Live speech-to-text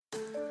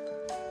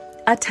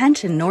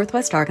Attention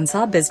Northwest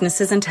Arkansas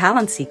businesses and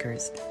talent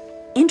seekers.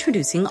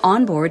 Introducing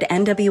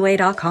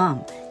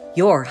OnboardNWA.com,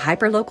 your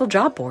hyperlocal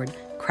job board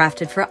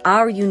crafted for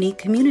our unique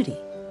community.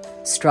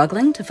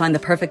 Struggling to find the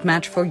perfect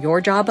match for your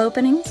job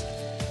openings?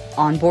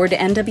 Onboard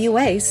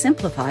NWA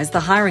simplifies the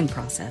hiring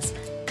process,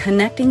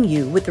 connecting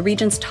you with the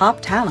region's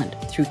top talent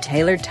through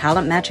tailored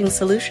talent matching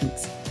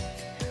solutions.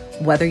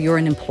 Whether you're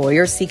an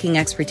employer seeking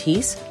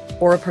expertise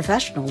or a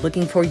professional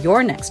looking for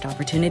your next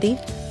opportunity,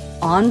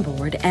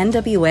 Onboard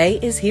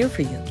NWA is here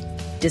for you.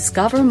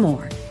 Discover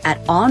more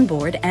at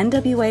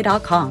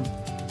onboardnwa.com,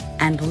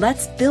 and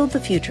let's build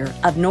the future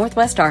of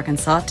Northwest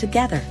Arkansas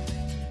together.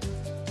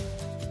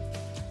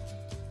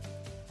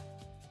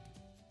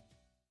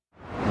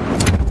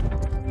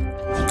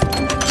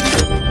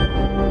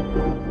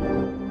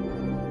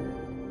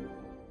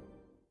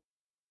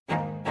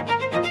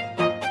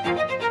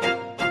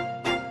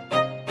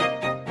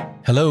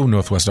 Hello,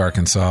 Northwest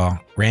Arkansas.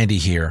 Randy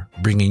here,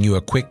 bringing you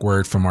a quick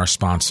word from our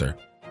sponsor,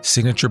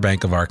 Signature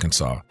Bank of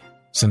Arkansas.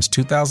 Since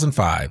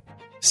 2005,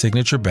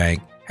 Signature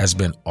Bank has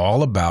been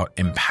all about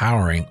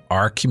empowering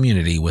our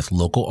community with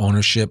local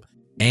ownership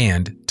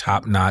and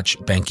top-notch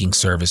banking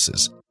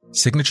services.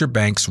 Signature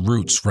Bank's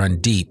roots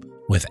run deep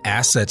with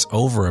assets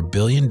over $1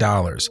 billion,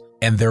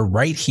 and they're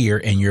right here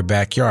in your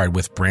backyard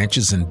with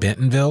branches in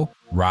Bentonville,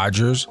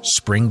 Rogers,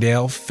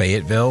 Springdale,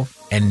 Fayetteville,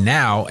 and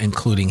now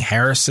including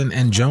Harrison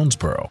and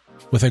Jonesboro.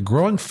 With a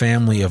growing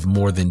family of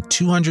more than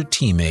 200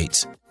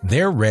 teammates,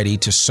 they're ready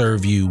to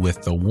serve you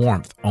with the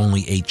warmth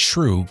only a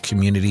true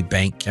community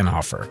bank can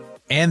offer.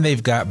 And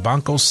they've got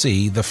Banco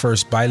C, the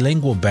first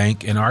bilingual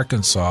bank in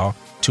Arkansas,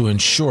 to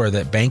ensure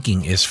that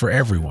banking is for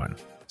everyone.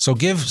 So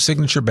give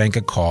Signature Bank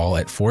a call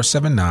at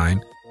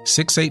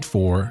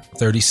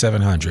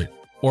 479-684-3700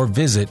 or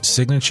visit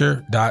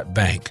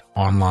signature.bank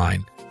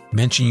online.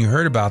 Mention you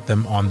heard about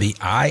them on the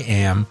I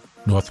Am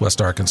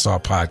Northwest Arkansas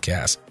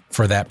podcast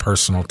for that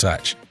personal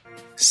touch.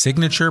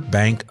 Signature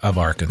Bank of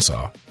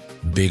Arkansas.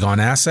 Big on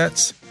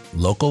assets,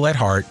 local at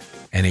heart,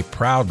 and a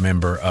proud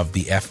member of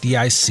the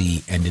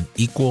FDIC and an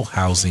equal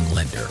housing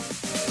lender.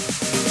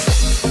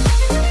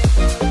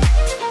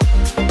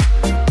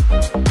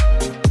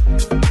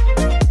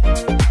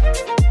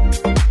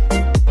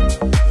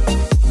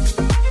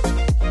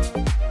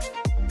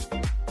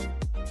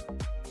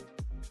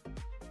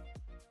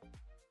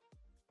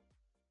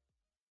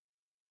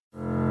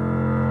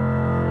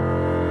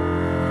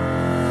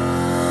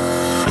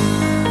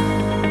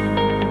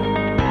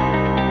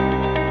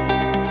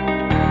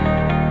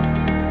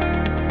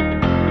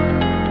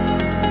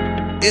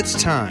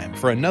 It's time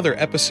for another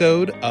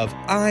episode of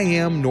I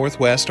Am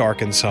Northwest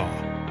Arkansas,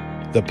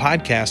 the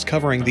podcast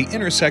covering the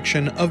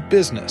intersection of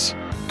business,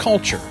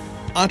 culture,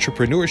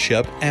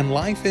 entrepreneurship, and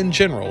life in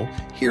general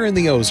here in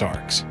the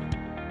Ozarks.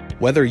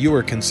 Whether you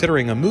are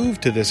considering a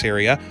move to this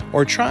area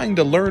or trying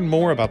to learn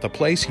more about the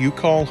place you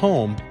call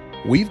home,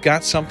 we've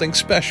got something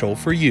special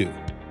for you.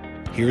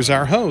 Here's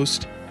our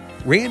host,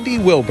 Randy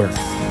Wilburn.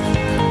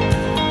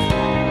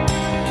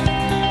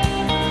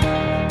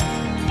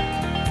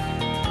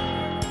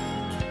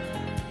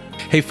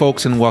 Hey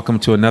folks, and welcome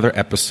to another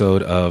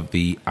episode of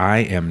the I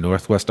Am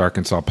Northwest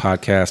Arkansas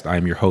podcast. I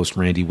am your host,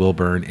 Randy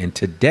Wilburn, and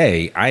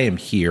today I am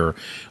here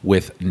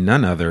with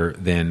none other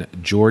than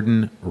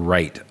Jordan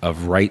Wright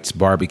of Wright's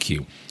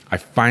BBQ. I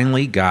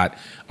finally got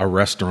a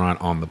restaurant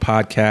on the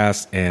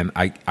podcast, and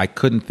I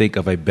couldn't think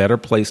of a better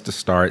place to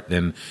start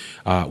than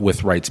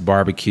with Wright's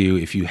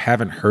BBQ. If you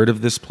haven't heard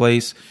of this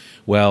place,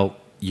 well,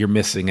 you're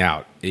missing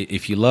out.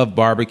 If you love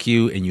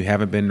barbecue and you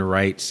haven't been to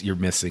Wright's, you're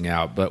missing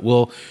out. But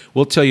we'll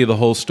tell you the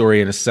whole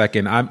story in a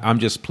second. I'm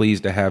just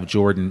pleased to have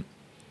Jordan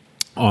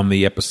on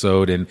the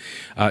episode. And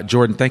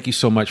Jordan, thank you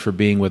so much for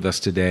being with us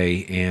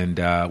today, and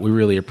we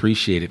really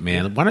appreciate it,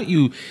 man. Why don't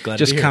you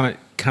just kind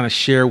of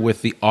share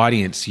with the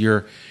audience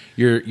your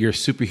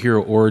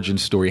superhero origin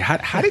story?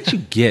 How did you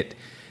get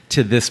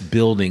to this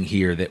building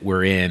here that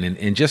we're in,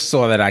 and just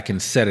so that I can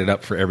set it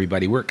up for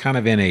everybody, we're kind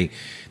of in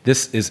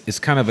this is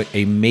kind of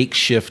a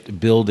makeshift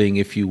building,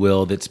 if you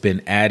will, that's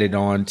been added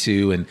on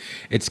to, and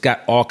it's got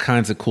all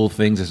kinds of cool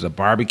things. There's a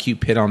barbecue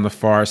pit on the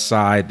far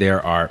side.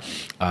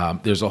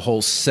 There's a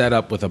whole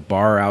setup with a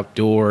bar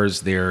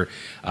outdoors. You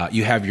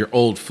have your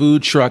old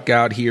food truck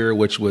out here,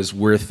 which was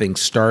where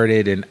things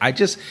started. And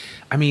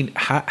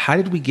how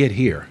did we get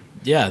here?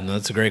 Yeah, no,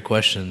 that's a great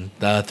question.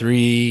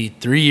 3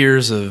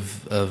 years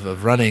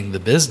of running the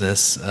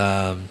business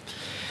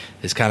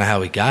is kind of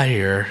how we got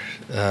here.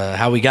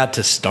 How we got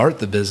to start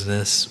the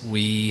business.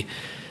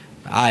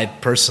 I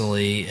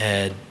personally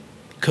had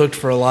cooked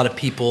for a lot of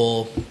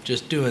people,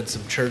 just doing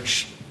some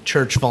church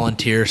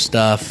volunteer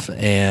stuff,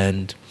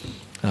 and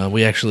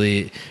we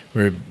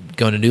were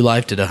going to New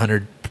Life, did a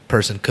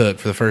 100-person cook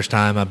for the first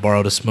time. I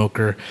borrowed a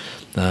smoker.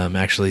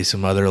 Actually,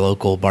 some other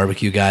local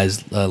barbecue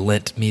guys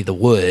lent me the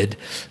wood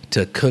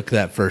to cook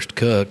that first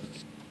cook.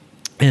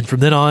 And from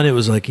then on, it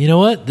was like, you know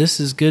what?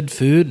 This is good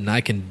food, and I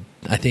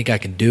think I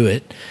can do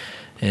it.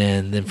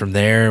 And then from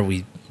there,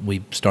 we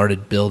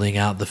started building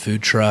out the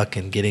food truck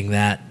and getting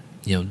that,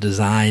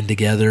 design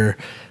together.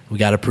 we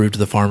got approved to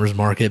the farmers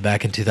market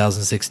back in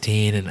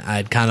 2016, and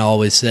I'd kind of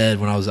always said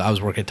when I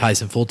was working at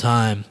Tyson full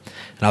time,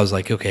 and I was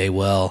like, okay,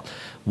 well,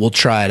 we'll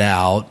try it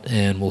out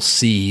and we'll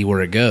see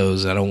where it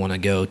goes. I don't want to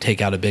go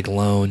take out a big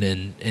loan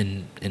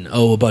and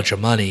owe a bunch of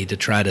money to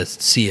try to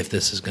see if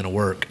this is going to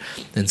work.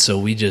 And so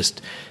we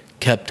just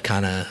kept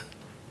kind of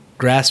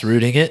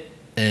grassrooting it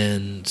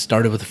and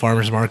started with the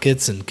farmers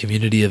markets and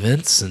community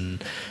events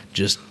and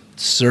just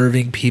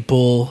serving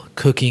people,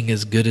 cooking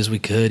as good as we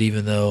could,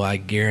 even though I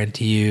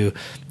guarantee you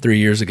 3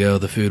 years ago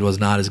the food was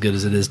not as good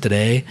as it is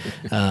today.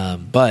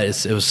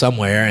 But it was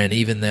somewhere, and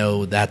even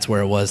though that's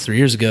where it was 3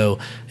 years ago,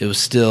 it was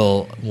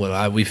still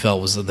what we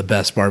felt was the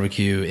best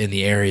barbecue in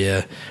the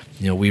area.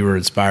 We were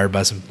inspired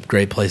by some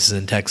great places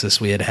in Texas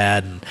we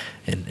had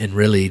and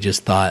really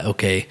just thought,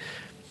 okay,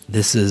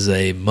 this is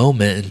a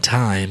moment in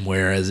time,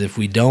 whereas if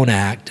we don't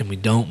act and we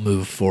don't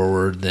move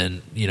forward,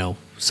 then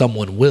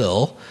someone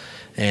will.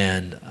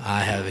 And I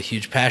have a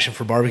huge passion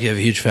for barbecue. I have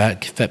a huge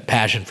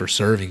passion for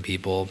serving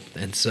people.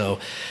 And so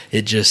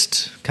it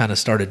just kind of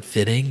started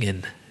fitting.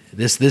 And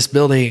this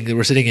building that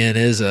we're sitting in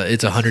it's a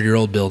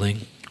 100-year-old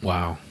building.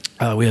 Wow.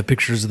 We have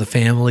pictures of the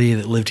family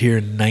that lived here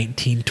in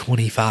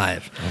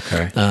 1925.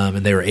 Okay. And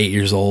they were 8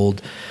 years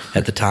old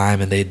at the time,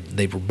 and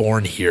they were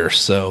born here.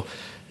 So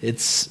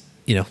it's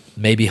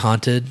maybe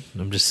haunted.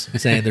 I'm just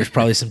saying there's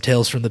probably some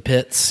tales from the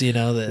pits, that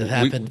have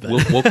happened.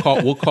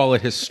 We'll call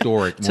it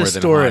historic more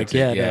historic,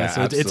 than haunted. Yeah.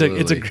 So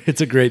it's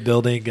a great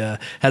building.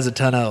 Has a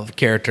ton of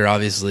character.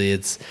 Obviously,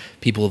 it's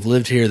people have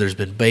lived here. There's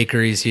been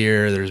bakeries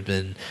here. There's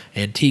been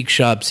antique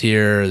shops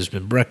here. There's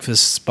been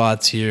breakfast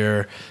spots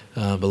here.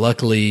 But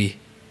luckily,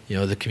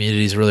 the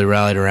community's really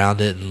rallied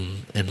around it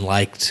and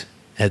liked.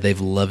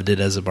 They've loved it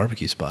as a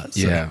barbecue spot.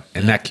 So,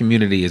 and that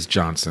community is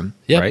Johnson,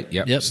 right?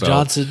 Yep. So,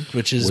 Johnson,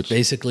 which is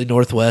basically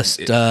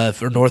northwest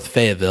or North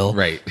Fayetteville,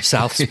 right?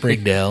 South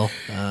Springdale.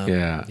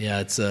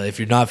 It's if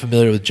you're not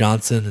familiar with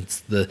Johnson, it's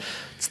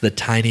the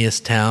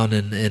tiniest town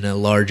in a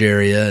large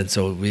area, and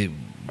so we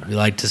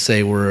like to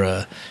say we're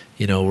a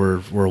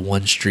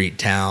one street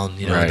town,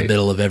 in the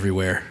middle of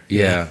everywhere.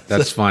 Yeah,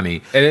 that's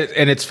funny.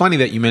 And it's funny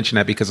that you mention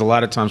that, because a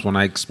lot of times when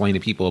I explain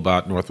to people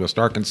about Northwest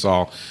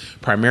Arkansas,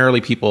 primarily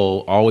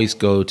people always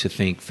go to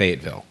think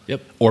Fayetteville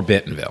or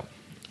Bentonville.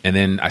 And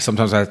then I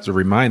sometimes have to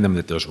remind them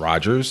that there's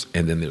Rogers,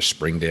 and then there's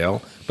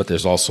Springdale, but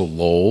there's also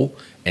Lowell,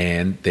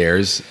 and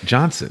there's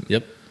Johnson.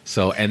 Yep.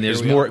 So, and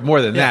there's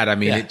more than that. I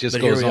mean, it just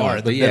goes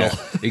on. But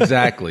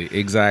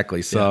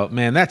exactly. So,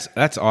 man,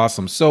 that's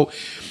awesome. So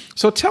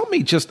tell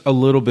me just a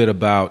little bit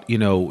about,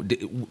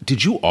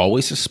 did you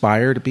always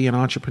aspire to be an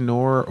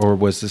entrepreneur, or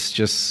was this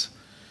just...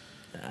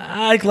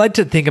 I like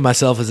to think of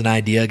myself as an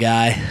idea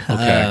guy.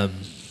 Okay.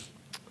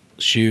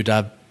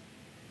 I've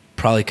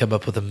probably come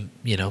up with,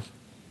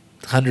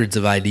 hundreds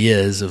of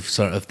ideas of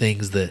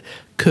things that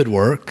could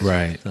work.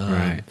 Right.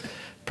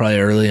 Probably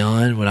early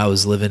on when I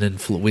was living in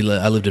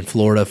I lived in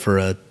Florida for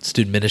a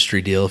student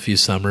ministry deal a few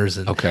summers.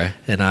 And, okay.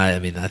 And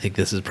I think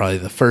this is probably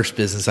the first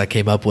business I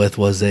came up with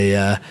was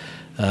a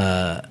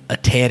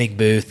tanning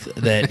booth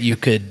that you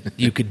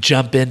could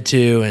jump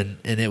into and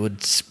it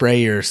would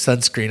spray your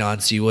sunscreen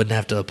on, so you wouldn't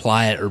have to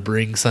apply it or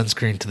bring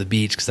sunscreen to the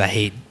beach, because I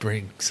hate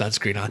bringing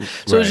sunscreen on.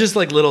 So it was just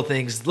like little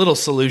things, little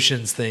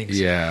solutions things.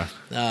 Yeah.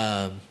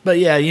 But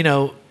yeah,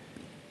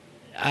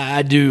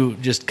 I do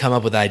just come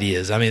up with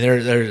ideas. I mean,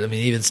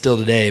 even still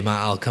today,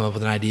 I'll come up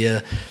with an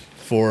idea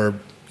for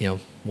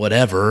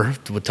whatever,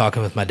 with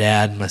talking with my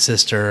dad and my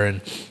sister,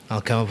 and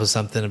I'll come up with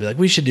something and be like,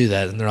 we should do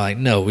that. And they're like,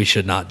 no, we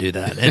should not do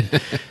that.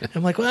 And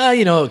I'm like, well,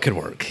 it could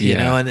work,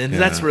 and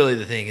that's really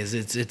the thing is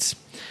it's,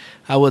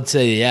 I would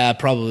say,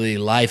 probably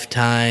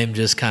lifetime,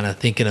 just kind of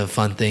thinking of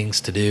fun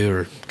things to do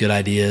or good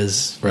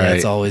ideas. Right.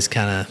 It's always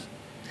kind of,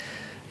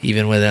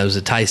 even when I was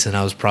at Tyson,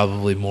 I was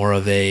probably more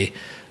of a,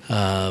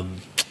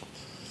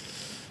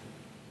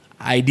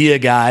 idea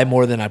guy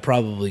more than I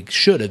probably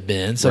should have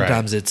been.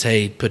 Sometimes it's,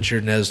 hey, put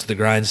your nose to the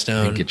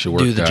grindstone, get your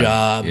work do the done.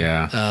 job.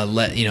 Yeah.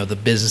 The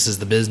business is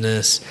the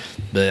business.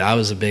 But I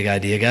was a big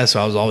idea guy,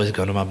 so I was always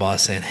going to my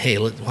boss saying, hey,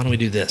 why don't we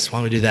do this? Why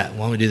don't we do that? Why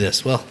don't we do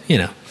this? Well,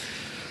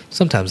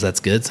 sometimes that's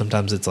good.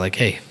 Sometimes it's like,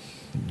 hey,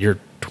 you're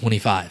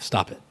 25,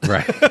 stop it.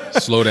 Right.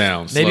 Slow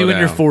down. Maybe when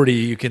you're 40,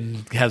 you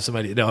can have some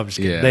idea. No, I'm just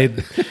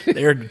kidding.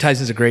 Yeah.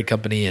 Tyson's a great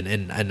company,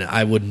 and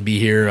I wouldn't be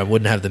here. I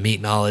wouldn't have the meat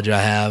knowledge I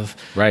have,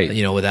 right?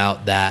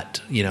 Without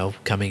that,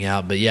 coming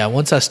out. But yeah,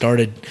 once I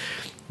started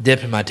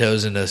dipping my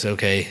toes into this,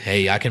 okay,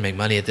 hey, I can make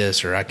money at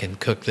this, or I can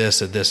cook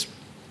this at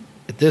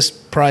this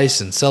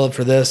price and sell it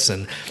for this,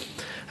 and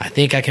I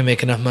think I can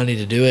make enough money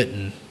to do it.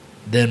 And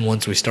then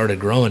once we started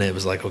growing it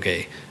was like,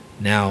 okay,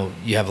 now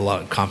you have a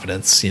lot of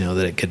confidence,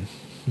 that it could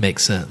make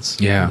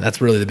sense. Yeah. That's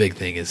really the big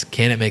thing is,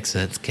 can it make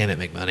sense? Can it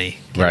make money?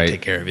 Can it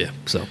take care of you?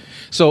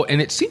 So, and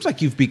it seems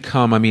like you've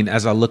become,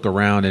 as I look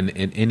around and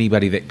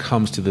anybody that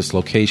comes to this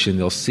location,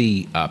 they'll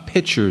see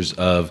pictures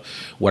of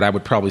what I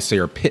would probably say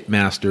are pit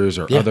masters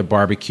or other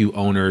barbecue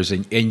owners.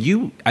 And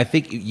you, I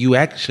think you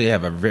actually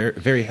have a very,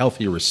 very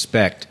healthy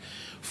respect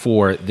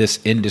for this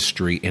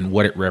industry and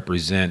what it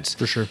represents.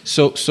 For sure.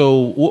 So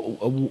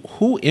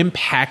who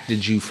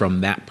impacted you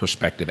from that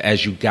perspective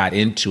as you got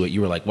into it?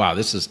 You were like, wow,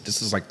 this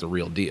is like the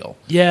real deal.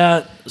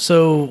 Yeah.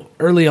 So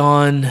early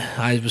on,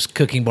 I was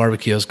cooking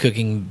barbecue. I was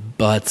cooking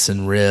butts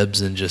and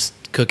ribs and just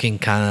cooking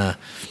kind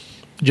of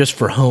just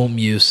for home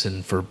use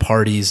and for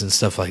parties and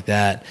stuff like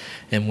that.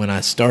 And when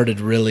I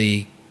started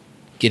really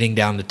getting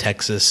down to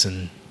Texas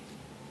and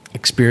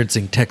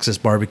experiencing Texas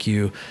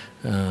barbecue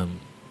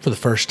for the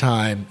first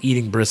time,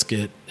 eating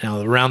brisket.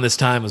 Now, around this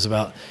time was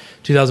about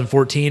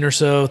 2014 or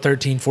so,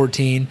 13,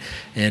 14,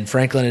 and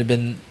Franklin had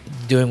been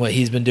doing what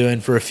he's been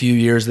doing for a few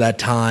years at that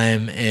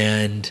time,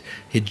 and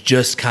it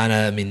just kind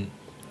of,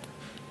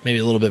 maybe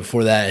a little bit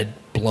before that,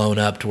 had blown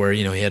up to where,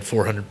 he had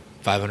 400,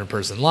 500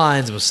 person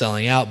lines and was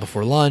selling out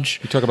before lunch.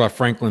 You talk about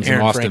Franklin's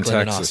in Austin,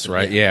 Texas,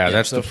 right? Yeah,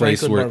 that's so the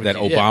place where that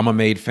Obama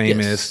made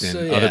famous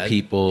and other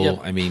people.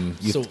 Yep.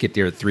 You have to get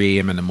there at 3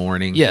 a.m. in the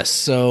morning. Yes,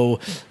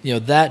 so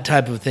that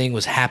type of thing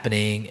was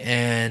happening,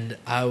 and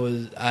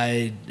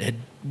I had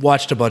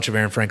watched a bunch of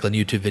Aaron Franklin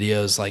YouTube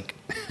videos, like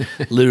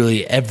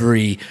literally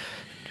every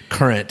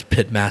current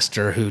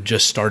pitmaster who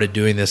just started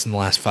doing this in the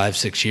last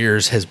 5-6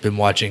 years has been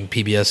watching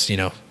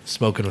PBS,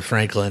 Smoking with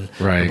Franklin,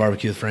 right, or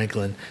Barbecue with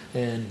Franklin.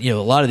 And, a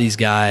lot of these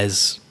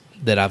guys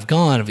that I've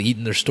gone, I've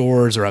eaten their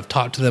stores, or I've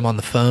talked to them on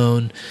the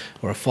phone,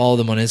 or I've followed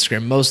them on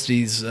Instagram. Most of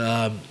these,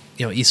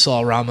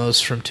 Esau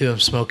Ramos from 2M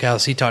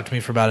Smokehouse, he talked to me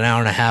for about an hour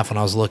and a half when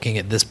I was looking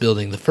at this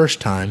building the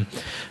first time,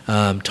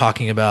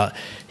 talking about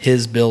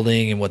his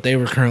building and what they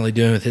were currently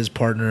doing with his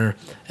partner,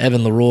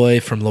 Evan Leroy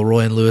from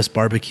Leroy and Lewis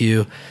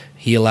Barbecue.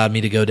 He allowed me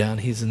to go down.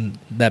 He's in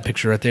that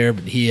picture right there,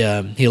 but he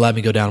allowed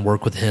me to go down and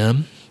work with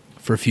him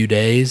for a few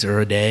days or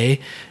a day,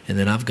 and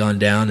then I've gone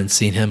down and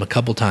seen him a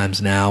couple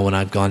times now when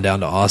I've gone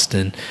down to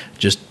Austin,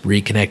 just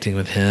reconnecting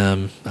with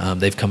him.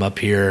 They've come up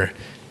here,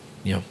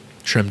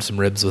 trimmed some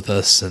ribs with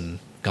us and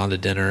gone to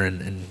dinner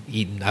and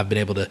eaten. I've been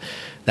able to,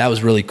 that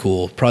was really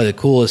cool. Probably the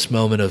coolest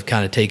moment of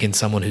kind of taking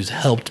someone who's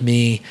helped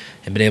me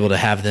and been able to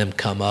have them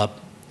come up,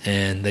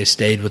 and they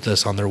stayed with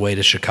us on their way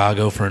to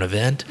Chicago for an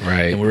event.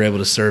 Right. And we were able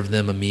to serve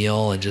them a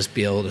meal and just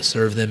be able to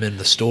serve them in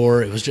the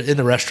store. It was just in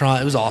the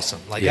restaurant. It was awesome.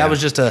 That was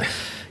just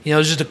it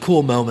was just a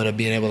cool moment of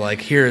being able to,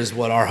 here's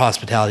what our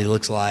hospitality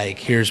looks like.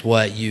 Here's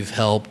what you've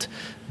helped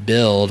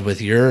build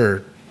with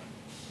your,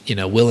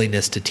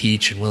 willingness to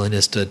teach and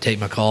willingness to take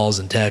my calls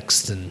and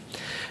texts and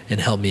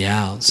help me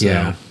out. So,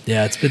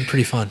 yeah, it's been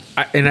pretty fun.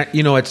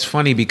 It's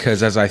funny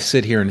because as I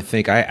sit here and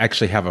think, I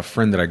actually have a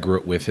friend that I grew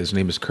up with. His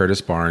name is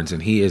Curtis Barnes,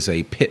 and he is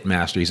a pit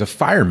master. He's a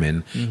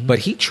fireman, but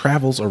he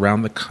travels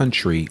around the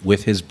country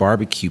with his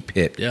barbecue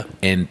pit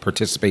and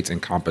participates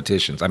in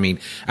competitions. I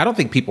don't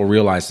think people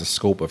realize the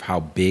scope of how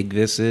big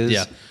this is.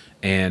 Yeah.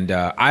 And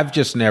I've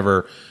just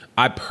never...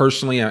 I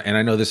personally, and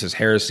I know this is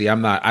heresy,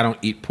 I don't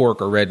eat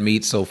pork or red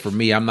meat, so for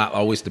me, I'm not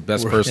always the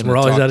best person to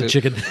talk to. We're always out of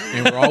chicken.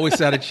 And we're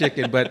always out of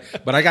chicken, but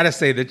I got to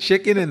say, the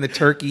chicken and the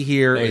turkey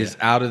here is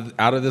out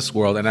of this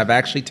world, and I've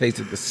actually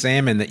tasted the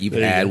salmon that you've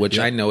had, which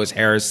I know is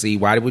heresy.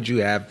 Why would you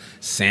have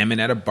salmon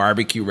at a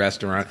barbecue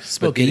restaurant?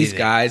 But these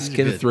guys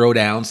can throw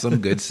down some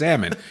good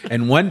salmon.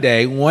 And one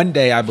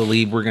day, I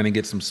believe we're going to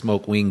get some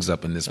smoked wings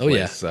up in this place.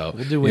 Yeah. So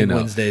we'll do Wing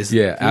Wednesdays.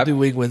 Yeah, we'll do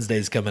Wing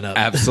Wednesdays coming up.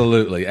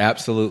 Absolutely.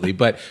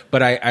 But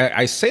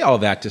I say all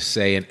that to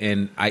say,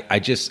 and I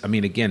just,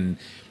 again,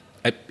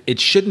 it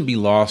shouldn't be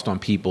lost on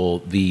people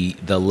the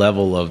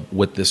level of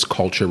what this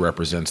culture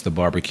represents, the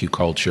barbecue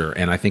culture,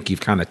 and I think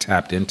you've kind of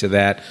tapped into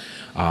that,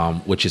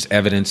 which is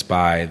evidenced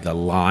by the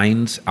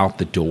lines out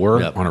the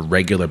door on a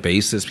regular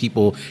basis.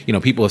 People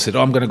have said,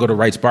 "Oh, I'm going to go to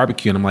Wright's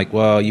Barbecue," and I'm like,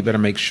 "Well, you better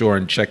make sure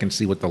and check and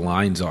see what the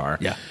lines are,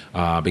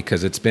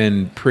 because it's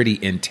been pretty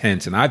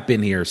intense." And I've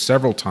been here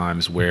several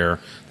times where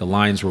the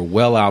lines were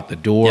well out the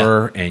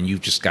door, and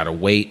you've just got to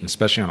wait, and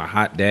especially on a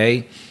hot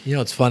day.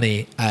 It's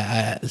funny.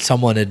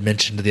 Someone had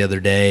mentioned the other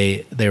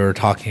day they were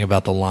talking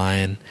about the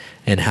line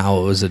and how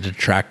it was a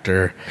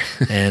detractor,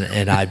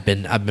 and I've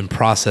been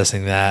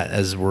processing that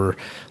as we're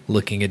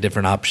looking at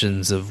different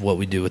options of what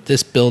we do with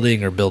this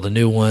building or build a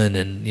new one,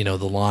 and the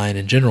line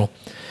in general.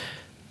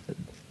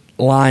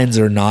 Lines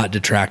are not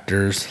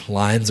detractors.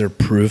 Lines are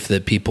proof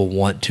that people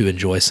want to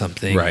enjoy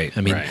something. Right.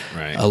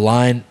 Right. A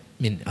line.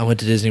 I went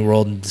to Disney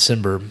World in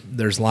December.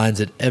 There's lines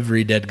at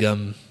every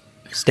deadgum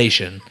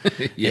station.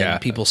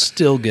 And people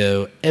still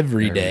go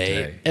every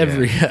day.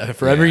 Every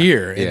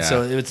year. And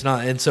so it's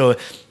not. And so,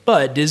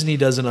 but Disney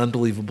does an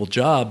unbelievable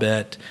job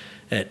at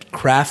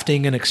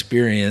crafting an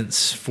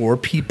experience for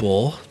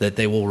people that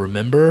they will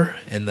remember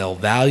and they'll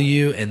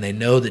value, and they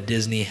know that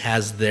Disney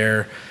has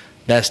their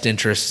best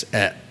interests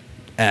at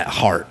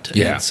heart.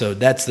 Yeah. And so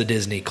that's the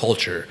Disney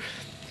culture.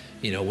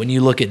 When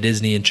you look at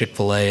Disney and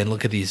Chick-fil-A and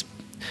look at these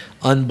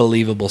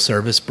unbelievable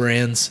service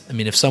brands,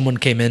 if someone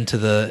came into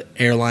the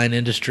airline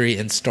industry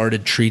and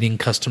started treating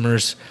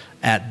customers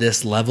at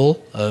this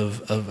level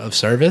of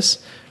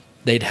service,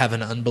 they'd have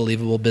an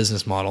unbelievable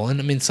business model. And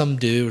I mean, some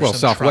do. Or Well,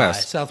 some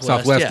Southwest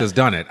has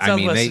done it.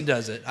 Southwest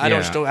does it. I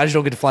just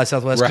don't get to fly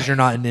Southwest because you're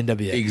not in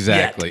NWA.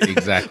 Exactly.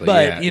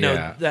 But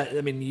that,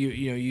 I mean,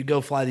 you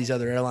go fly these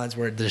other airlines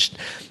where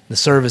the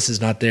service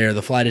is not there,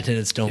 the flight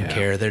attendants don't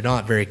care, they're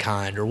not very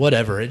kind or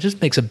whatever. It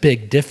just makes a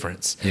big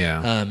difference.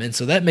 And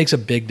so that makes a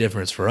big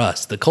difference for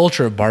us. The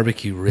culture of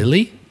barbecue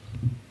really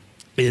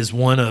is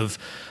one of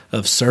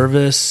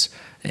service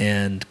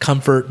and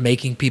comfort,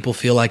 making people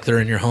feel like they're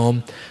in your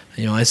home.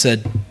 I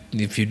said,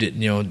 if you did,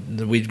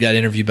 we got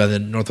interviewed by the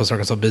Northwest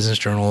Arkansas Business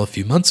Journal a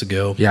few months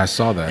ago. Yeah, I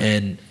saw that.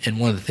 And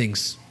one of the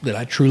things that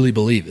I truly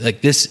believe,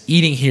 like, this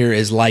eating here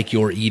is like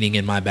you're eating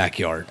in my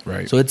backyard.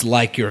 Right. So it's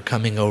like you're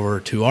coming over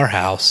to our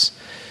house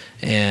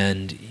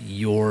and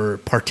you're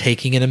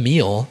partaking in a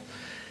meal,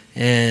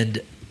 and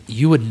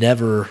you would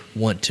never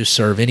want to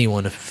serve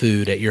anyone a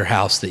food at your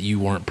house that you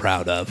weren't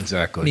proud of.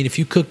 Exactly. I mean, if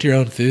you cooked your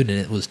own food and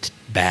it was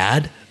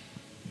bad,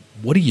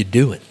 what are you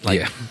doing?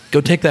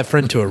 Go take that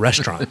friend to a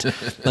restaurant.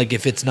 Like,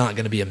 if it's not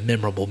going to be a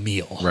memorable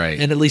meal. Right.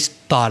 And at least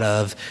thought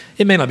of,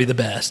 it may not be the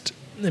best.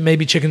 It may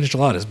be chicken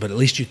enchiladas, but at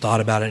least you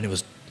thought about it, and it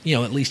was,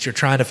 at least you're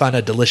trying to find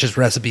a delicious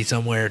recipe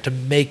somewhere to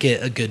make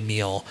it a good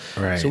meal.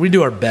 Right. So we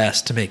do our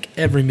best to make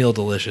every meal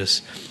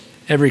delicious.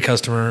 Every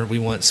customer we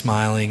want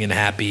smiling and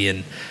happy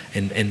and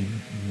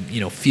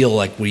feel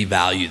like we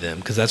value them,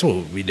 because that's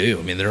what we do.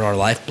 I mean, they're our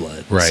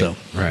lifeblood. Right. So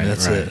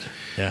that's it.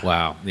 Yeah.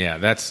 Wow. Yeah.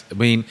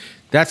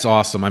 That's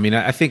awesome. I mean,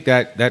 I think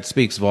that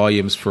speaks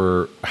volumes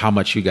for how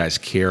much you guys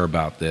care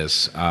about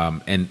this.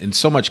 And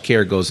so much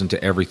care goes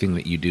into everything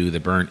that you do, the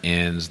burnt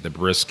ends, the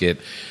brisket.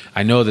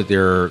 I know that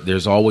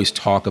there's always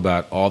talk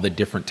about all the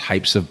different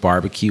types of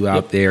barbecue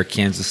out there.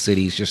 Kansas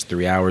City's just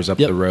 3 hours up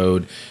the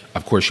road.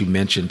 Of course, you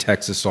mentioned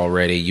Texas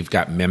already. You've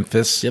got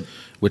Memphis,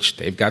 which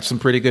they've got some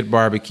pretty good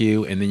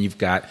barbecue. And then you've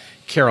got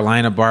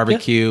Carolina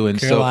barbecue, and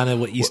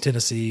Carolina, East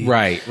Tennessee,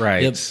 right.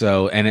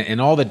 So,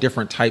 and all the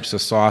different types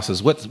of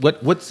sauces.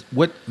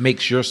 What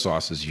makes your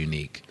sauces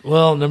unique?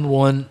 Well, number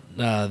one,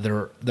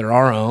 they're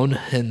our own,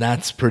 and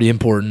that's pretty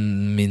important.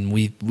 I mean,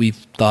 we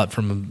thought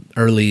from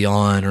early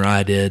on, or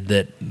I did,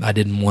 that I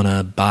didn't want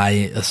to buy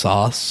a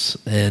sauce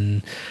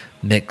and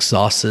mix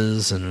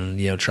sauces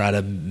and try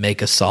to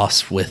make a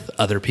sauce with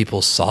other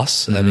people's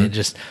sauce. I mean,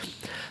 just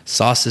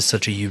sauce is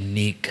such a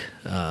unique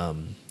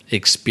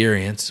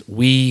experience.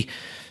 We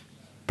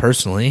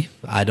personally,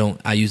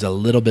 I use a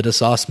little bit of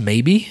sauce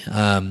maybe,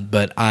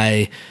 but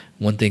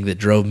one thing that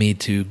drove me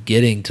to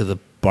getting to the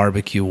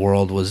barbecue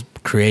world was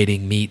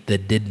creating meat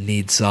that didn't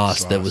need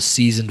sauce, that was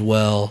seasoned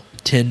well,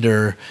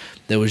 tender,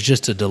 that was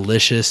just a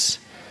delicious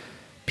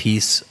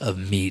piece of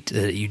meat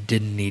that you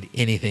didn't need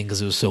anything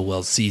because it was so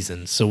well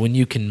seasoned. So when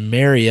you can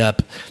marry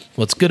up,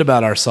 what's good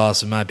about our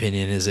sauce, in my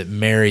opinion, is it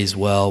marries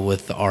well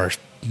with our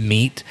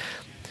meat,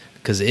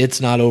 because it's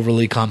not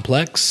overly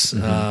complex.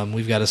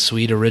 We've got a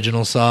sweet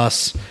original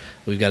sauce,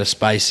 we've got a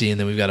spicy, and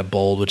then we've got a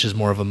bold, which is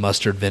more of a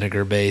mustard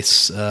vinegar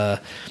base.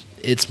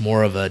 It's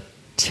more of a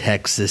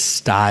Texas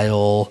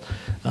style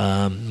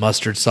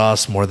mustard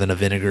sauce more than a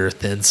vinegar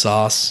thin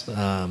sauce.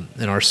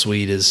 And our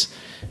sweet is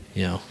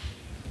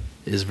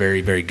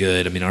very, very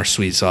good. I mean, our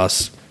sweet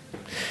sauce,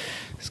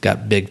 it's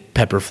got big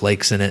pepper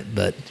flakes in it,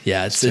 but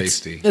it's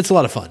tasty. It's a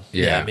lot of fun.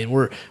 Yeah. I mean,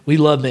 we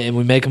love it, and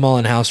we make them all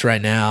in house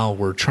right now.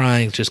 We're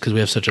trying, just because we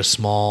have such a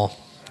small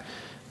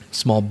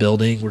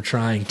building, we're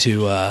trying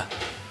to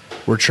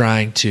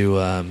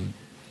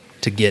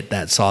get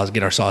that sauce,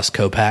 get our sauce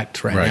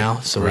co-packed right now,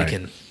 so we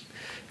can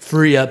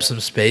free up some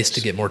space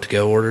to get more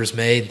to-go orders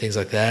made and things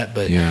like that.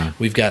 But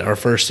we've got our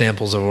first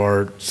samples of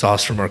our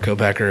sauce from our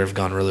co-packer have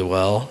gone really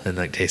well and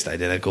taste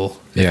identical,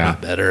 if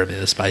not better. I mean,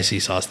 the spicy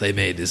sauce they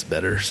made is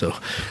better. So,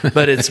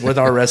 but it's with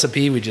our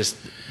recipe,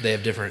 they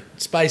have different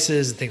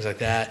spices and things like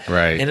that.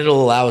 Right. And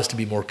it'll allow us to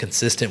be more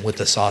consistent with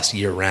the sauce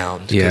year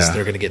round, because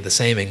they're going to get the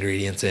same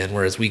ingredients in,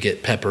 whereas we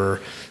get pepper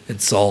and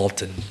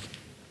salt, and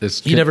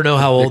you never know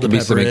how old the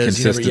pepper is.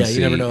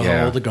 You never know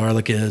how old the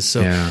garlic is.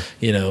 So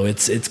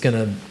it's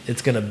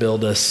gonna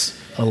build us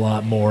a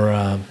lot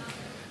more.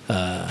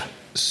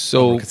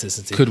 So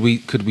consistency. could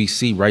we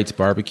see Wright's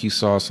barbecue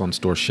sauce on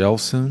store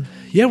shelves soon?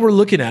 Yeah, we're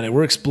looking at it.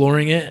 We're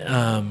exploring it.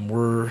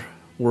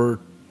 We're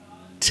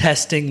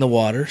testing the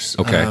waters.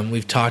 Okay.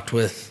 We've talked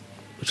with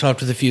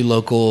a few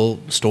local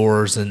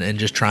stores and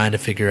just trying to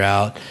figure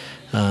out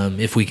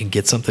if we can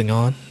get something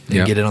on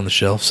and get it on the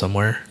shelf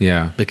somewhere.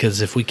 Yeah.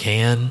 Because if we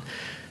can,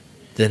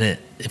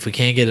 if we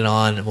can't get it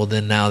on, well,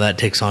 then now that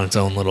takes on its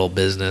own little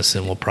business,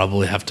 and we'll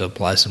probably have to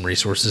apply some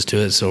resources to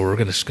it. So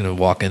we're just going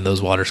to walk in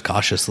those waters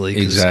cautiously.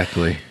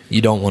 Exactly.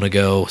 You don't want to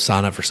go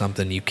sign up for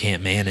something you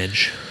can't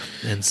manage.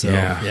 And so,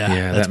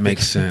 that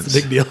makes sense. It's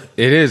a big deal.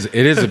 It is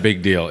a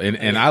big deal.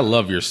 And I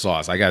love your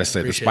sauce. I got to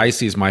say, the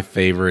spicy is my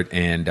favorite.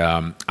 And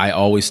I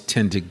always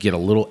tend to get a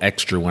little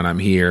extra when I'm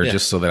here,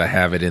 just so that I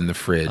have it in the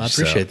fridge. I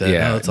appreciate that.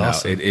 Yeah, that's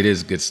awesome. It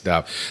is good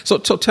stuff. So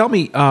tell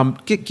me, can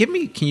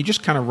you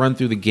just kind of run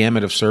through the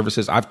gamut of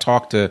services?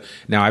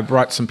 I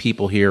brought some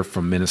people here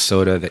from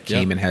Minnesota that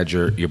came and had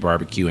your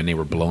barbecue, and they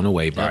were blown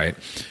away by it.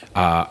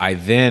 I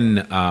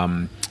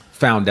then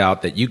found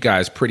out that you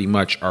guys pretty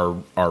much are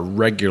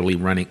regularly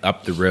running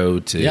up the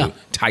road to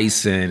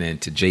Tyson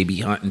and to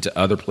JB Hunt and to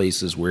other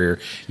places where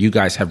you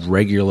guys have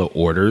regular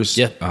orders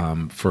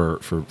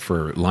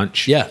for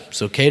lunch. Yeah.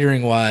 So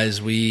catering wise,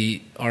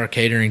 our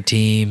catering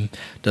team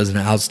does an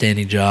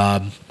outstanding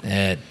job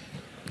at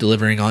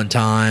delivering on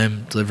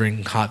time,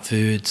 delivering hot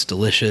foods,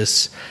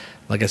 delicious.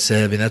 Like I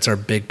said, I mean, that's our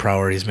big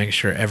priority, is making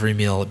sure every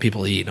meal that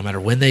people eat, no matter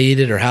when they eat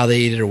it or how they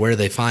eat it or where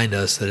they find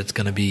us, that it's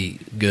going to be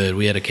good.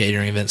 We had a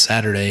catering event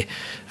Saturday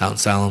out in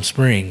Siloam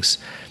Springs,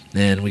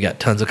 and we got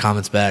tons of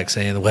comments back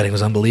saying the wedding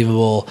was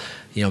unbelievable.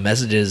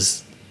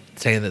 Messages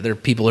saying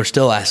that people are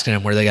still asking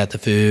them where they got the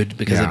food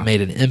because it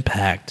made an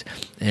impact.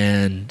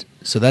 And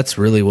so that's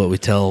really what we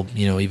tell,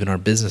 even our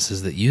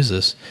businesses that use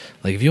us.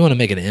 Like, if you want to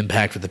make an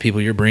impact with the people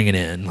you're bringing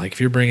in, like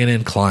if you're bringing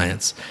in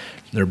clients,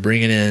 they're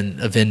bringing in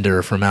a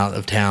vendor from out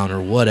of town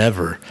or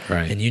whatever,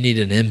 right, and you need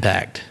an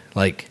impact,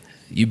 like,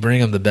 you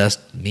bring them the best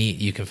meat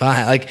you can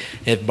find. Like,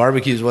 if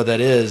barbecue is what that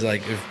is,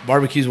 like if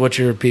barbecue is what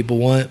your people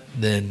want,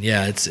 then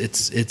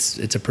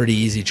it's a pretty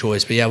easy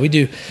choice. But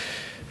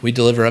we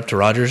deliver up to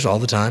Rogers all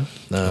the time.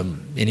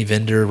 Any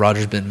vendor,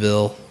 Rogers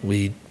Bentonville,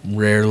 we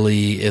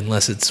rarely,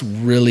 unless it's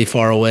really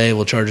far away,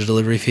 we'll charge a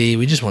delivery fee.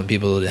 We just want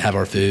people to have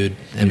our food.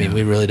 I mean,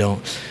 we really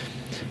don't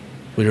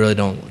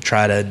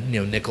try to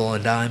nickel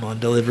and dime on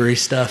delivery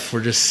stuff.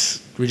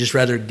 We just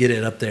rather get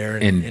it up there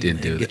and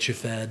get you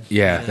fed.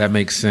 Yeah, that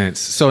makes sense.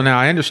 So now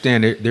I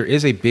understand there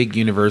is a big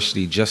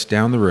university just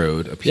down the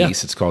road a piece. Yeah.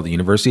 It's called the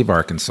University of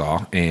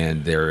Arkansas,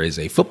 and there is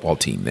a football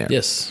team there.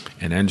 Yes.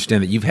 And I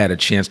understand that you've had a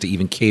chance to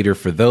even cater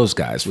for those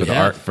guys, for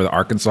the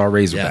Arkansas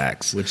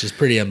Razorbacks. Yeah, which is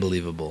pretty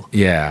unbelievable.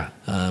 Yeah.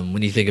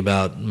 When you think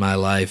about my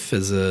life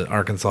as an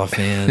Arkansas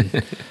fan.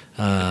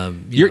 Are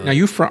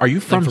you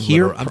from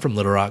here? I'm from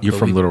Little Rock. You're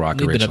from Little Rock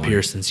originally. We've been up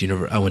here since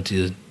I went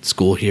to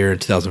school here in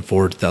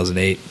 2004,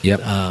 2008.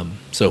 Yep.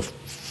 So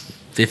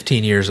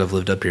 15 years I've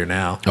lived up here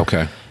now.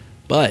 Okay.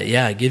 But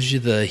yeah, it gives you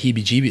the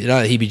heebie-jeebies,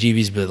 not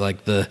heebie-jeebies, but like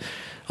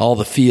all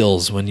the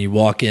feels when you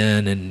walk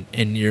in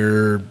and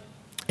you're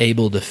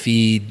able to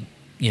feed,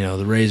 the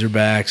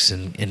Razorbacks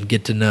and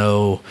get to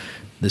know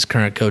this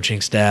current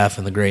coaching staff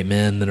and the great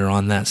men that are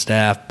on that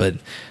staff. But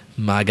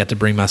I got to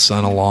bring my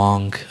son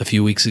along a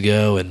few weeks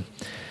ago, and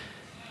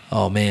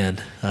oh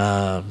man,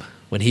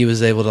 when he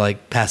was able to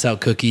pass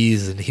out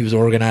cookies, and he was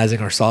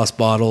organizing our sauce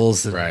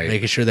bottles and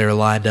making sure they were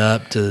lined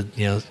up to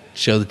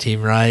show the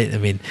team right. I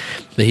mean,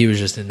 but he was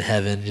just in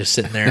heaven, just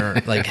sitting there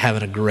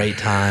having a great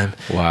time.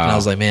 Wow! And I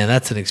was like, man,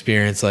 that's an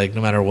experience. Like,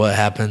 no matter what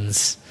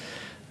happens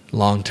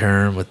long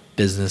term with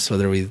business,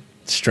 whether we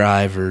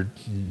strive or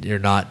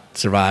not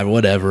survive,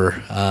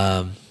 whatever,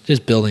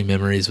 just building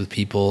memories with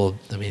people.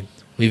 I mean,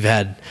 we've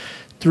had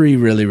 3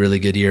 really, really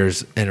good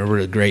years and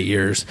really great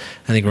years.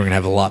 I think we're going to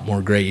have a lot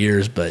more great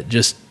years, but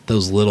just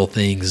those little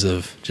things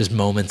of just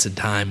moments in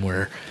time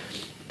where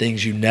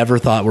things you never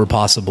thought were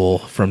possible,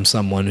 from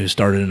someone who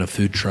started in a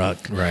food truck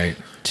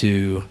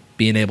to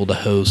being able to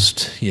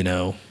host,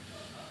 the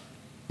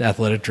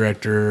athletic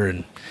director.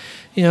 And,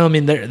 I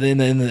mean,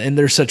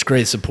 they're such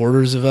great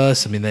supporters of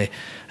us. I mean, I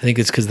think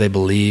it's because they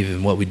believe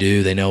in what we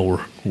do. They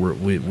know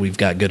we've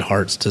got good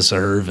hearts to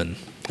serve, and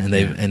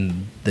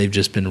they've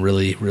just been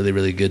really, really,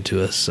 really good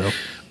to us.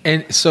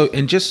 And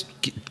just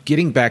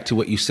getting back to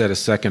what you said a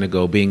second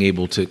ago, being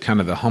able to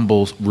kind of the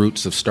humble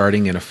roots of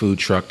starting in a food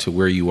truck to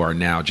where you are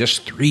now,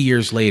 just 3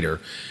 years later,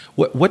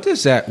 what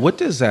does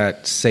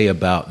that say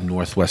about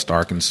Northwest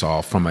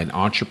Arkansas from an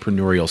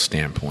entrepreneurial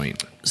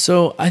standpoint?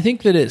 So I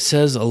think that it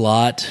says a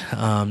lot.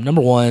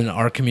 Number one,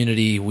 our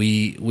community,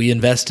 we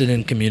invested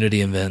in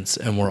community events,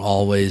 and we're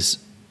always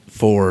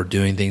for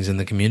doing things in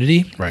the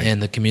community,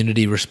 and the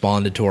community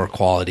responded to our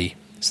quality.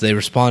 So they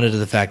responded to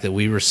the fact that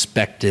we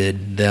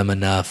respected them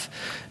enough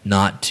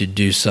not to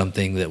do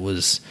something that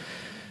was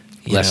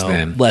less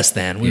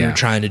than. We were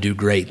trying to do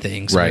great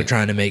things. We were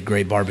trying to make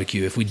great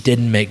barbecue. If we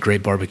didn't make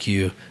great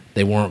barbecue,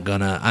 they weren't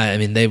gonna.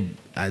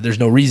 There's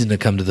no reason to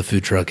come to the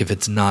food truck if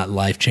it's not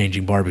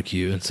life-changing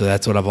barbecue. And so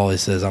that's what I've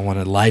always said. I want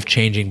a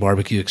life-changing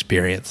barbecue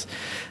experience.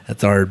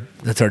 That's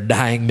our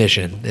dying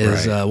mission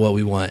is what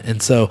we want.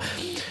 And so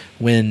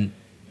when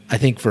I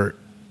think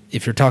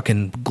if you're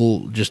talking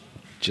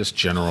just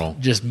general,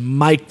 just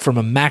from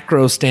a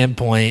macro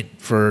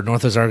standpoint for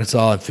Northwest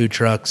Arkansas and food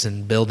trucks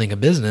and building a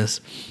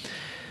business,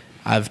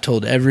 I've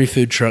told every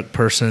food truck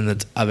person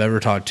that I've ever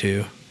talked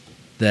to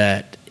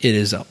that it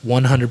is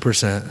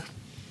 100%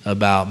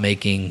 about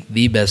making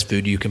the best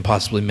food you can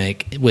possibly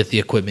make with the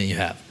equipment you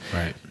have.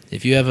 Right.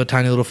 If you have a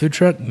tiny little food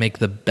truck, make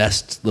the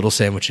best little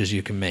sandwiches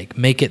you can make.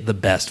 Make it the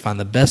best. Find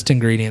the best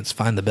ingredients.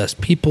 Find the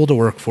best people to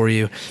work for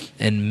you,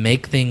 and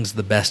make things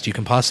the best you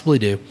can possibly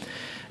do.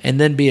 And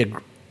then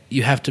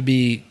you have to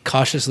be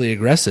cautiously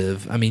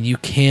aggressive. I mean, you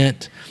can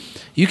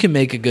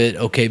make a good,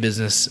 okay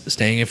business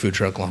staying in a food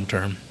truck long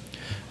term.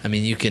 I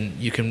mean, you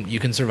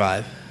can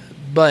survive.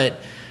 But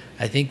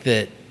I think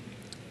that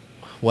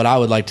what I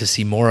would like to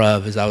see more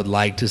of is I would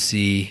like to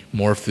see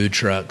more food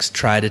trucks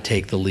try to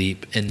take the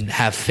leap and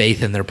have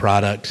faith in their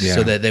product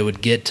so that they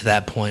would get to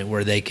that point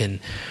where they can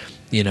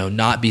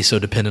not be so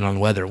dependent on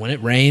weather. When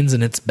it rains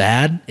and it's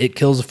bad, it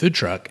kills a food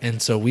truck.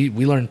 And so we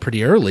learned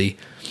pretty early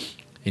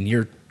in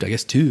year, I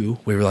guess, 2,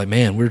 we were like,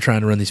 man, we were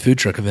trying to run these food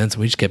truck events and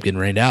we just kept getting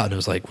rained out. And it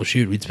was like, well,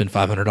 shoot, we'd spend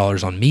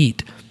 $500 on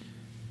meat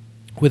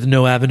with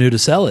no avenue to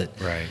sell it.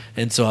 Right.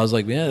 And so I was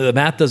like, yeah, the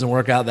math doesn't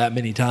work out that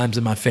many times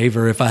in my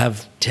favor. If I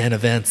have 10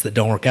 events that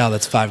don't work out,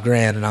 that's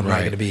 $5,000 and I'm not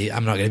going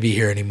to be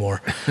here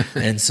anymore.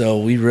 And so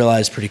we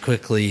realized pretty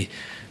quickly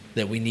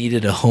that we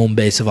needed a home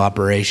base of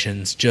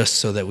operations just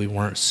so that we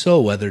weren't so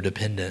weather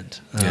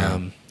dependent.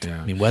 I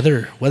mean,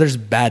 weather's a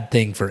bad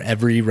thing for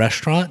every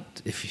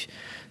restaurant.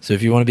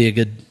 If you want to be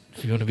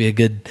a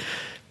good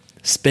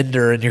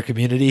spender in your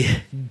community,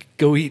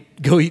 go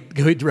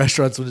eat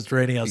restaurants when it's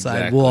raining outside.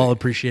 Exactly. We'll all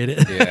appreciate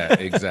it. Yeah,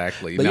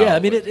 exactly. But I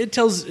mean, it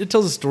tells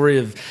a story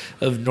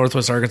of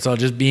Northwest Arkansas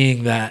just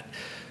being that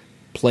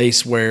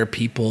place where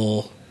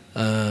people,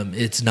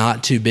 it's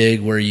not too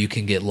big where you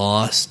can get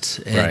lost.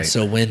 And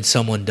so when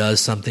someone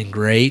does something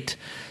great,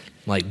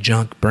 like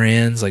junk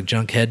brands, like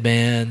junk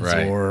headbands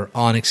or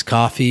Onyx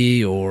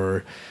Coffee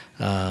or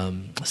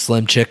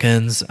Slim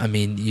Chickens, I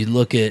mean, you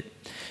look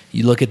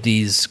at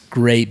these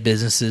great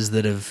businesses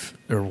that have,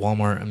 or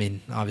Walmart, I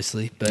mean,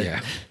 obviously, but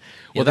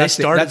well, that's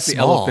the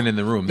elephant in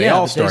the room. They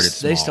all started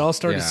small. They all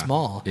started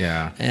small.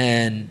 Yeah.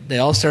 And they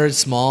all started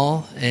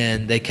small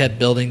and they kept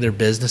building their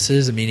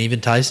businesses. I mean,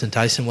 even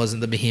Tyson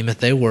wasn't the behemoth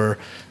they were.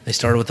 They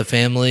started with a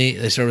family.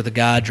 They started with a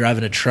guy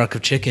driving a truck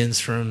of chickens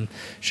from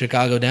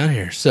Chicago down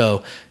here.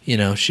 So,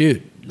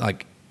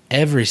 like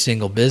every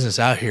single business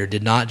out here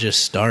did not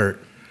just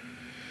start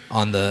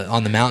on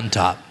the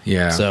mountaintop.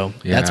 Yeah. So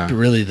that's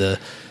really the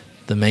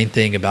main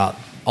thing about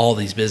all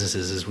these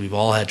businesses is we've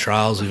all had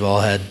trials, we've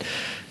all had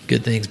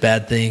good things,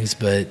 bad things,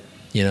 but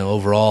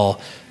overall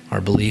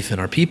our belief in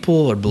our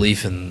people, our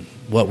belief in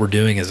what we're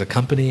doing as a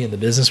company and the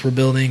business we're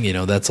building,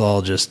 that's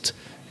all just,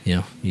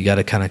 you got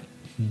to kind of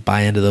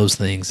buy into those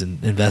things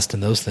and invest in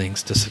those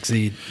things to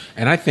succeed.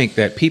 And I think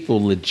that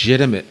people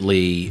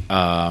legitimately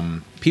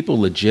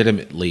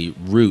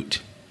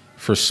root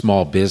for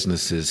small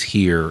businesses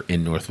here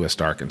in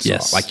Northwest Arkansas.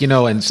 Yes. Like,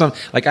 and some,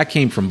 like I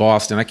came from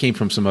Boston, I came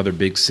from some other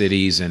big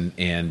cities and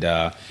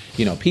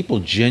people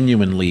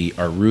genuinely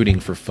are rooting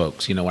for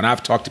folks. When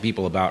I've talked to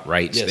people about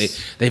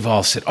Wright's, they've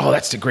all said, oh,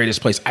 that's the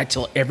greatest place. I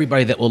tell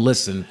everybody that will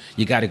listen,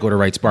 you got to go to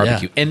Wright's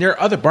Barbecue. Yeah. And there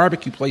are other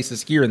barbecue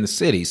places here in the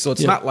city. So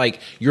it's not like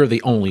you're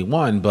the only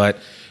one, but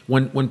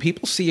when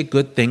people see a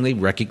good thing, they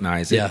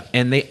recognize it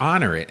and they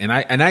honor it. And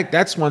I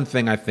that's one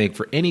thing I think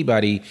for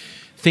anybody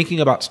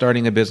thinking about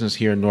starting a business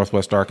here in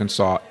Northwest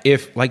Arkansas,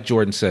 if, like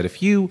Jordan said,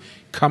 if you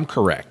come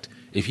correct,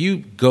 if you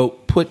go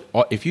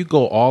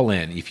all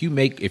in, if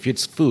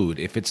it's food,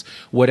 if it's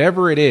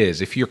whatever it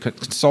is, if you're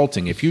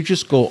consulting, if you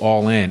just go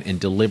all in and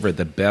deliver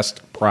the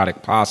best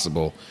product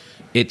possible,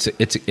 it's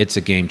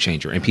a game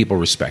changer, and people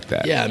respect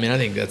that. Yeah, I mean, I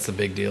think that's the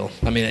big deal.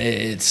 I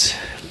mean,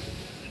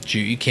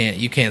 you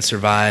can't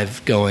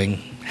survive going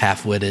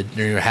half-witted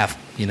or half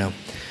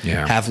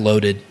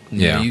loaded.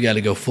 You got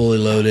to go fully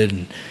loaded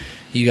and.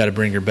 You got to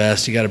bring your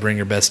best. You got to bring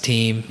your best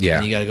team. Yeah.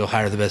 And you got to go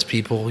hire the best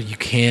people. You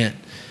can't.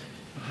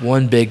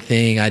 One big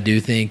thing I do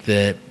think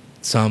that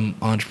some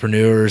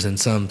entrepreneurs and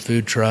some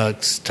food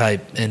trucks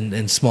type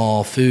and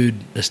small food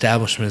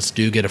establishments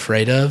do get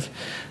afraid of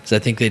is I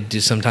think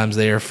sometimes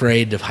they're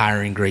afraid of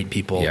hiring great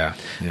people. Yeah.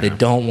 They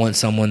don't want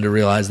someone to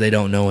realize they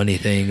don't know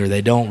anything, or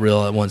they don't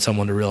want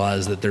someone to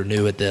realize that they're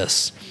new at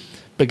this.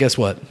 But guess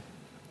what?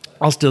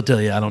 I'll still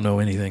tell you I don't know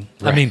anything.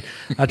 Right. I mean,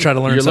 I try to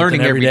learn You're something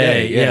learning every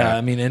day. Yeah,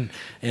 I mean,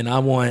 and I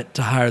want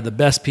to hire the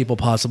best people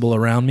possible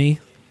around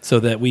me so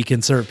that we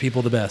can serve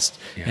people the best.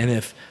 Yeah. And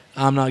if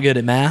I'm not good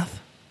at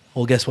math,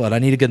 well, guess what? I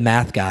need a good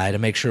math guy to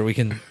make sure we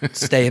can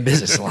stay in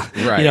business line.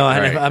 Right,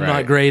 and if I'm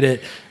not great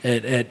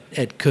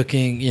at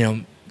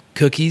cooking,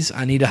 cookies,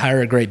 I need to hire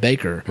a great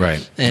baker.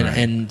 Right.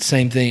 And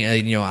same thing,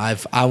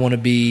 I want to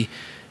be,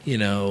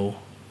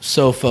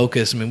 so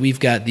focused. I mean, we've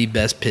got the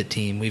best pit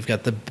team. We've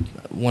got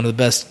one of the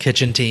best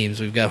kitchen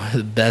teams. We've got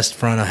the best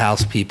front of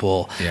house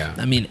people. Yeah.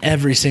 I mean,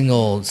 every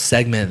single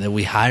segment that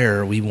we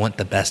hire, we want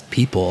the best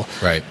people.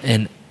 Right.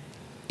 And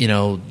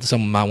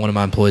one of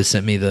my employees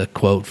sent me the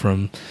quote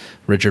from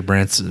Richard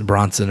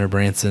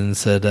Branson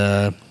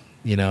said,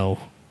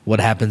 what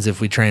happens if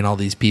we train all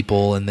these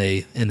people and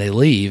they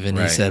leave? And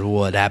he said, well,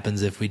 what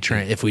happens if we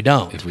don't? If we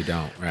don't,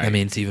 right. I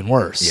mean, it's even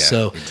worse. Yeah,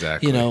 so,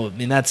 exactly.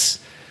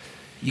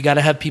 You got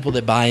to have people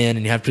that buy in,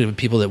 and you have to have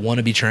people that want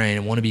to be trained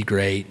and want to be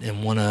great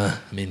and want to.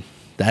 I mean,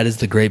 that is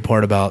the great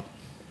part about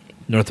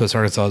Northwest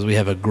Arkansas is we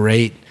have a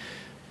great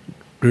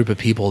group of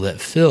people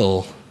that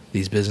fill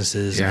these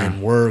businesses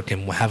and work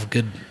and have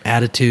good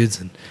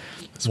attitudes. And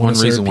it's one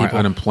reason why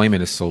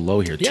unemployment is so low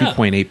here,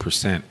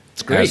 2.8%.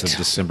 It's great. As of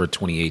December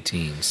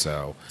 2018.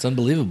 So it's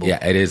unbelievable.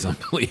 Yeah, it is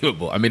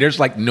unbelievable. I mean, there's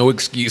like no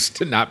excuse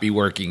to not be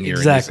working here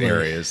in this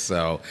area.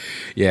 So,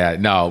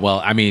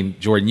 I mean,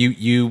 Jordan,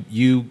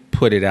 you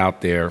put it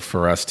out there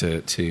for us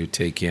to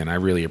take in. I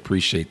really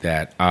appreciate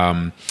that.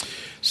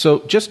 So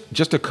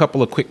just a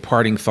couple of quick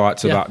parting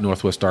thoughts about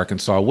Northwest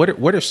Arkansas.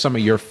 What are some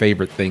of your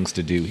favorite things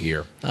to do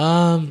here?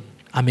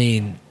 I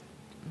mean,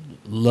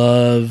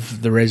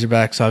 love the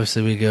Razorbacks.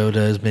 Obviously, we go to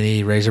as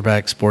many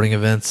Razorback sporting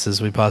events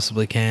as we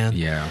possibly can.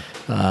 Yeah.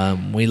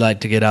 We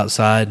like to get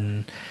outside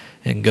and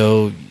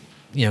go,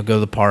 go to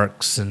the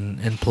parks and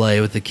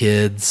play with the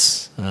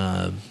kids.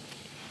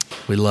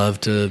 We love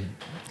to,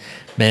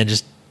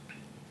 just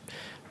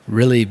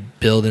really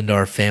build into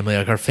our family.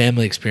 Like, our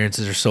family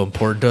experiences are so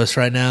important to us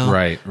right now.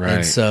 Right.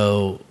 And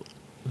so,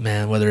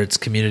 whether it's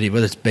community,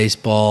 whether it's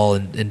baseball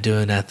and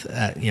doing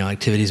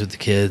activities with the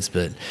kids,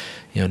 but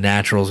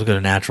naturals, we'll go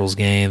to naturals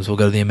games, we'll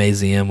go to the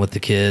Amazeum with the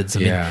kids.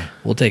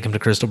 We'll take them to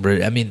Crystal Bridge.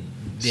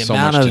 The So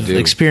amount much to of do.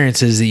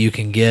 experiences that you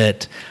can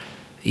get,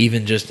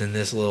 even just in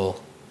this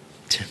little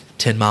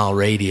 10-mile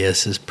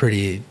radius, is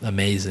pretty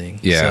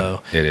amazing. Yeah,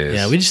 so, it is.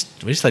 Yeah, we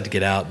just like to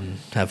get out and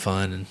have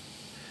fun. And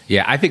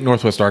Yeah, I think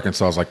Northwest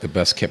Arkansas is like the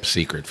best kept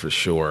secret for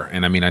sure.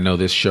 And I know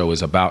this show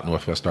is about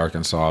Northwest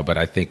Arkansas, but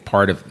I think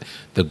part of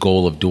the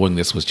goal of doing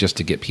this was just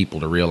to get people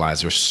to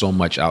realize there's so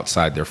much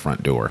outside their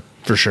front door.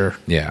 for sure.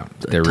 Yeah,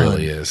 there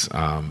really is.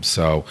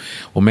 Well,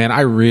 man,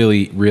 I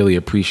really, really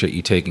appreciate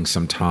you taking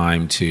some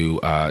time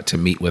to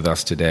meet with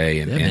us today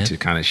and to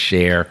kind of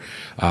share.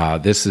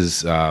 This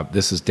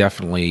is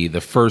definitely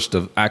the first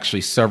of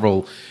actually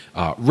several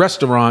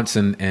restaurants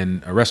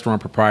and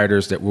restaurant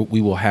proprietors that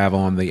we will have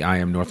on the I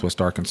Am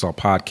Northwest Arkansas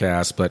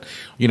podcast. But,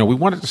 we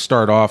wanted to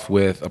start off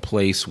with a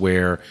place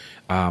where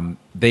the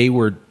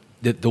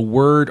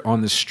word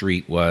on the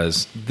street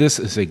was, this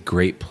is a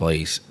great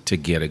place to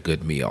get a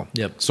good meal.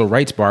 Yep. So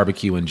Wright's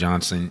Barbecue in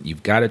Johnson,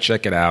 you've got to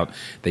check it out.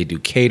 They do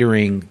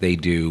catering. They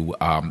do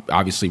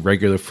obviously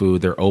regular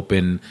food. They're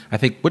open. I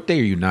think, what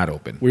day are you not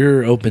open?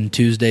 We're open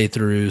Tuesday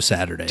through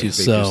Saturday. Through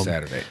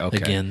Saturday. Okay.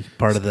 Again,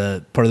 part of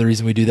the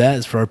reason we do that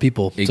is for our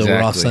people. Exactly. So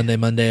we're off Sunday,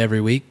 Monday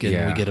every week,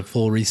 and we get a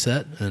full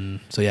reset.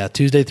 And so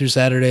Tuesday through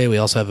Saturday. We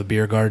also have a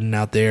beer garden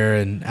out there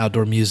and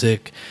outdoor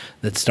music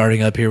that's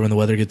starting up here when the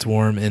weather gets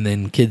warm, and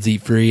then kids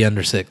eat free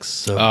under 6.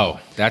 So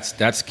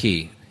that's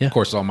key. Yeah. Of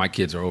course, all my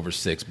kids are over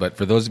 6, but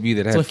for those of you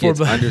that have like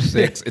kids under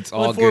 6, it's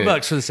all good.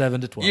 $4 for the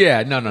 7 to 12.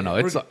 Yeah, no.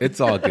 It's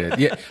all good.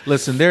 Yeah,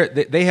 listen,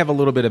 they have a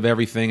little bit of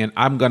everything, and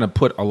I'm going to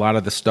put a lot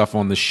of the stuff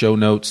on the show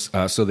notes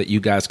so that you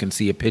guys can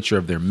see a picture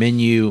of their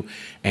menu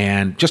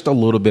and just a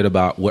little bit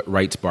about what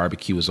Wright's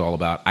Barbecue is all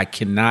about. I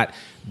cannot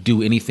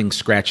do anything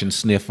scratch and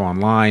sniff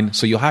online,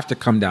 so you'll have to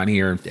come down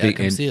here and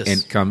see us.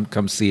 and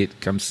come see it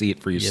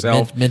for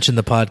yourself. Mention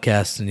the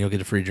podcast and you'll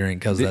get a free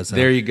drink because that's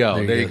there you go.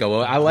 There you go.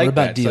 Well, I like what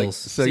about that. deals?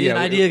 So See,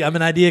 I'm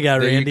an idea guy,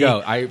 there Randy. You go.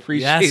 I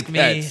appreciate you ask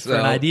that. me for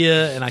an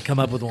idea and I come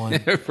up with one.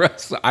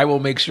 So I will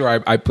make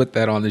sure I put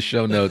that on the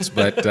show notes.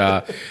 But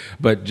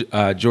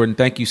Jordan,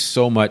 thank you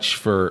so much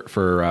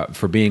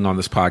for being on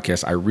this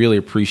podcast. I really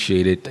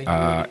appreciate it.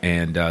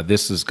 And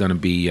this is going to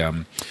be a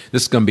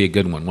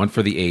good one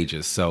for the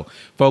ages. So,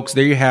 folks,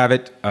 there you have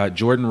it.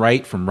 Jordan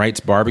Wright from Wright's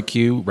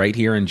Barbecue right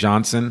here in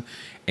Johnson.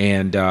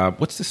 And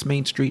what's this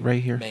main street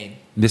right here? Main.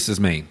 This is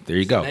Main. There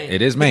you go.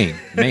 It is Main.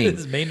 This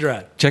is Main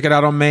Drive. Check it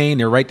out on Main.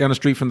 They're right down the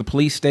street from the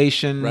police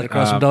station. Right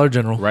across from Dollar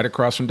General. Right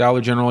across from Dollar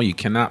General. You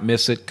cannot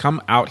miss it.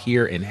 Come out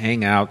here and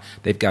hang out.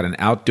 They've got an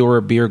outdoor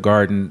beer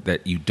garden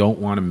that you don't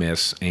want to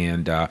miss.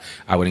 And I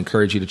would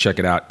encourage you to check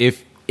it out.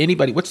 If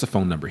anybody, what's the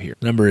phone number here?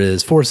 The number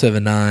is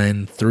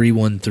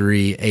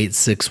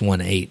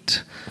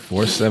 479-313-8618.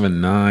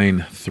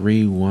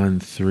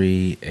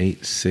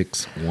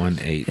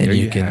 479-313-8618. And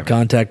you can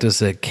contact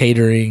us at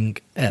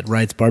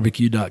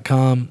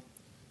catering@wrightsbarbecue.com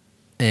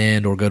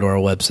or go to our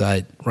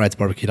website,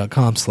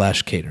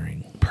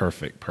 wrightsbarbecue.com/catering.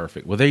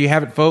 Perfect. Well, there you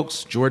have it,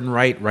 folks. Jordan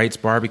Wright, Wright's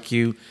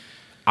Barbecue.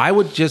 I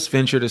would just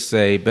venture to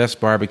say best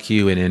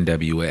barbecue in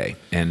NWA.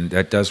 And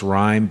that does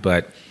rhyme,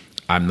 but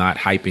I'm not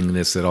hyping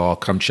this at all.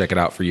 Come check it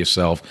out for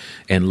yourself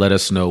and let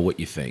us know what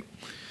you think.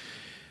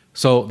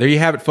 So there you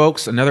have it,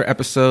 folks. Another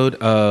episode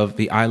of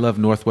the I Love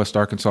Northwest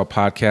Arkansas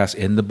podcast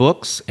in the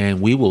books,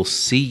 and we will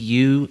see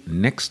you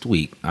next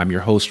week. I'm your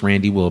host,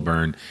 Randy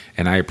Wilburn,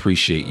 and I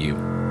appreciate you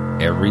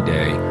every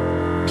day,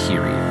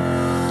 period.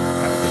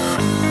 Have a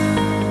good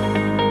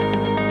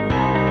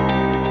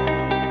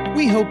one.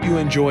 We hope you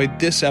enjoyed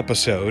this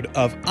episode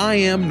of I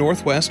Am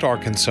Northwest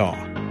Arkansas.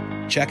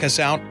 Check us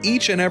out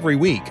each and every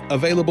week,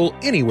 available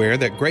anywhere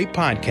that great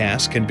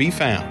podcasts can be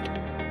found.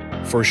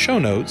 For show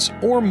notes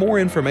or more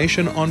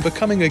information on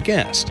becoming a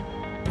guest,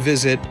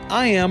 visit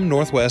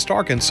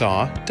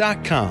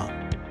IamNorthwestArkansas.com.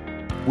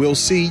 We'll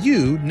see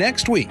you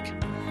next week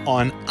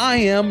on I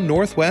Am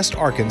Northwest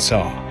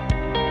Arkansas.